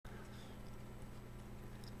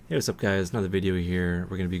Hey, what's up guys? Another video here.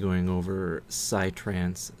 We're going to be going over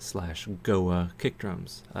Psytrance / Goa kick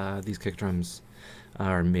drums. These kick drums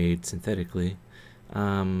are made synthetically.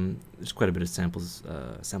 There's quite a bit of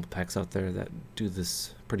sample packs out there that do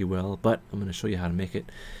this pretty well, but I'm going to show you how to make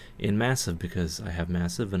it in Massive because I have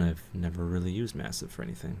Massive and I've never really used Massive for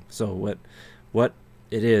anything. So what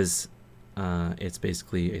it is, it's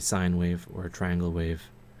basically a sine wave or a triangle wave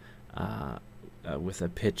with a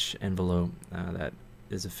pitch envelope that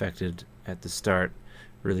is affected at the start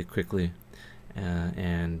really quickly,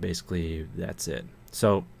 and basically that's it.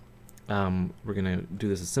 So we're gonna do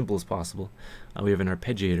this as simple as possible. We have an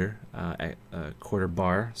arpeggiator at a quarter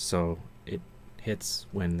bar, so it hits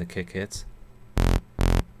when the kick hits,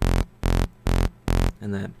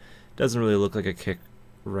 and that doesn't really look like a kick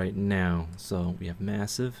right now. So we have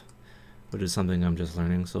Massive, which is something I'm just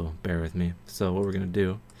learning, so bear with me. So what we're gonna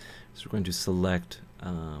do is we're going to select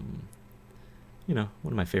you know,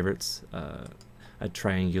 one of my favorites, a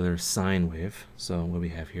triangular sine wave. So what we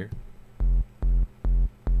have here,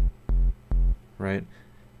 right,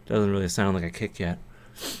 doesn't really sound like a kick yet.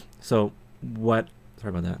 So sorry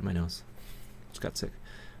about that, my nose just got sick.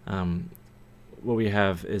 What we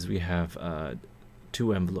have is we have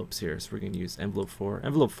two envelopes here, so we're going to use envelope 4.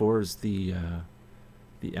 Envelope 4 is the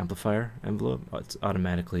amplifier envelope. It's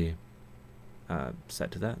automatically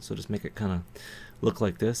set to that, so just make it kind of look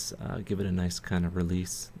like this, give it a nice kind of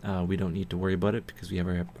release. We don't need to worry about it because we have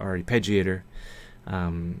our arpeggiator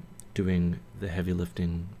doing the heavy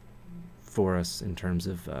lifting for us in terms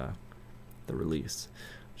of the release.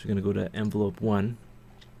 So we're going to go to envelope 1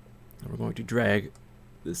 and we're going to drag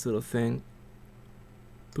this little thing,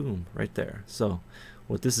 boom, right there. So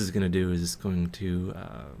what this is going to do is it's going to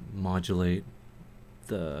modulate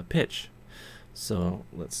the pitch. So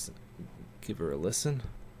let's give her a listen.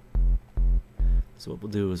 So what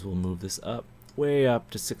we'll do is we'll move this up, way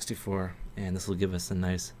up to 64, and this will give us a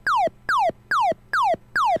nice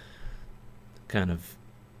kind of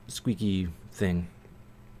squeaky thing,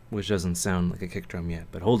 which doesn't sound like a kick drum yet,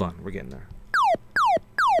 but hold on, we're getting there.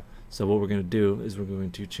 So what we're going to do is we're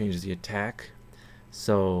going to change the attack,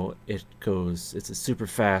 so it's a super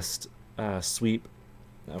fast sweep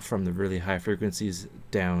from the really high frequencies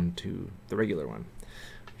down to the regular one.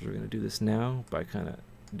 So we're going to do this now by kind of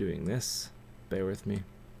doing this. Bear with me.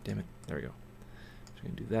 Damn it. There we go. So we're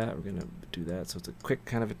going to do that. We're going to do that. So it's a quick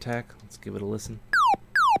kind of attack. Let's give it a listen.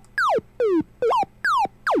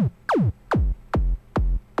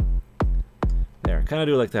 There. Kind of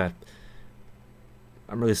do it like that.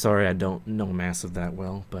 I'm really sorry I don't know Massive that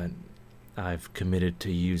well, but I've committed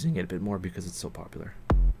to using it a bit more because it's so popular.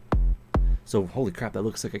 So holy crap, that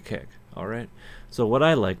looks like a kick. Alright. So what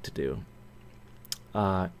I like to do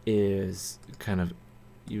is kind of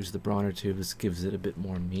use the Bronner tube. This gives it a bit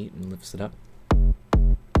more meat and lifts it up.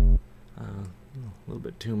 A little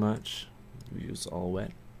bit too much. We use all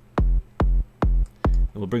wet. And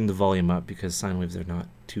we'll bring the volume up because sine waves are not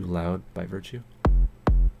too loud by virtue.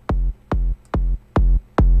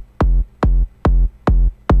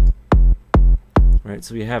 Right,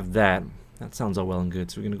 so we have that. That sounds all well and good.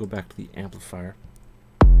 So we're going to go back to the amplifier.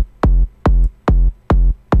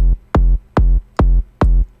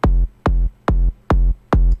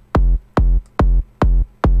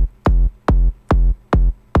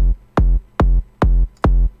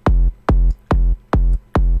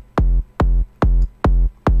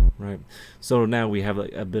 Right, so now we have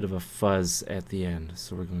like a bit of a fuzz at the end.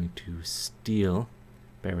 So we're going to steal,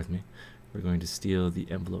 bear with me, we're going to steal the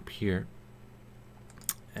envelope here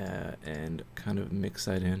and kind of mix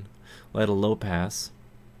that in. We'll add a low pass,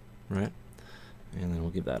 right? And then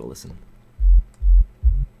we'll give that a listen.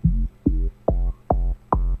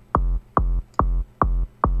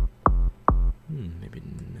 Maybe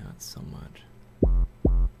not so much.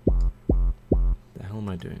 The hell am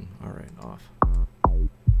I doing? Alright, off.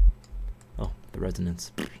 Oh, the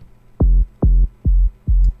resonance.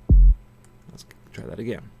 Let's try that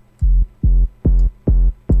again.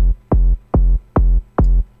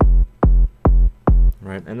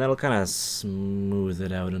 Right, and that'll kind of smooth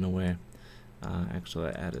it out in a way. Actually,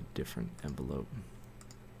 I add a different envelope.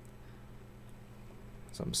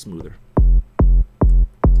 Something smoother.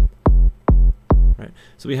 Right,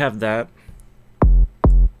 so we have that.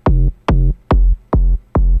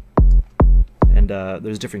 And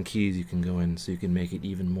there's different keys you can go in, so you can make it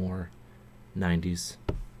even more 90s.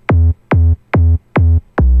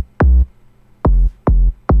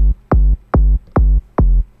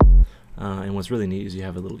 And what's really neat is you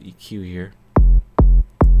have a little EQ here.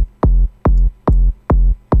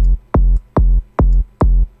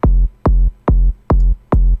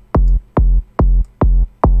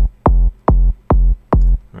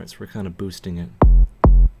 this. We're kind of boosting it.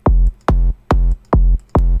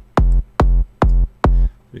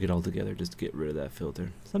 We get all together just to get rid of that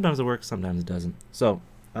filter. Sometimes it works, sometimes it doesn't. So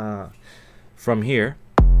from here,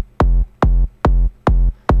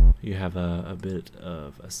 you have a bit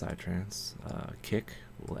of a Psytrance kick.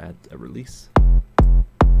 We'll add a release. You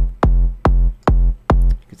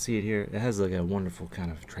can see it here. It has like a wonderful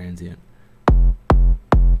kind of transient.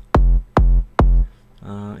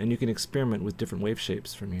 And you can experiment with different wave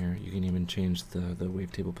shapes from here. You can even change the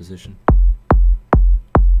wavetable position,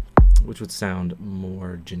 which would sound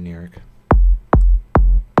more generic.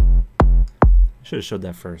 I should have showed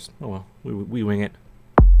that first. Oh well, we wing it.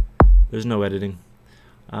 There's no editing.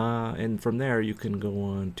 And from there you can go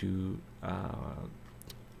on to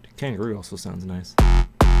kangaroo. Also sounds nice, but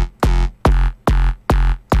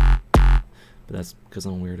that's because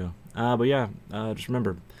I'm a weirdo. But yeah, just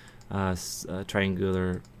remember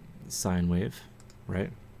triangular sine wave, right?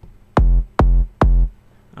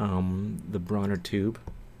 The Bronner tube,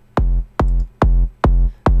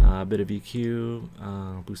 a bit of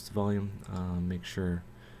EQ, boost the volume, make sure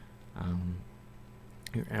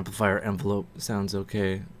your amplifier envelope sounds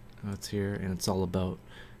okay. It's here, and it's all about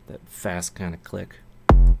that fast kind of click.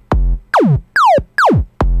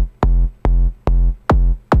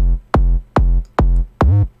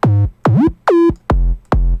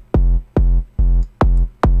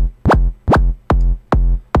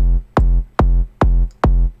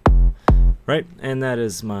 Right, and that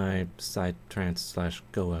is my Psytrance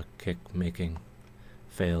 / Goa kick making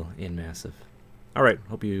fail in Massive. Alright,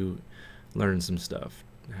 hope you learned some stuff.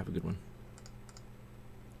 Have a good one.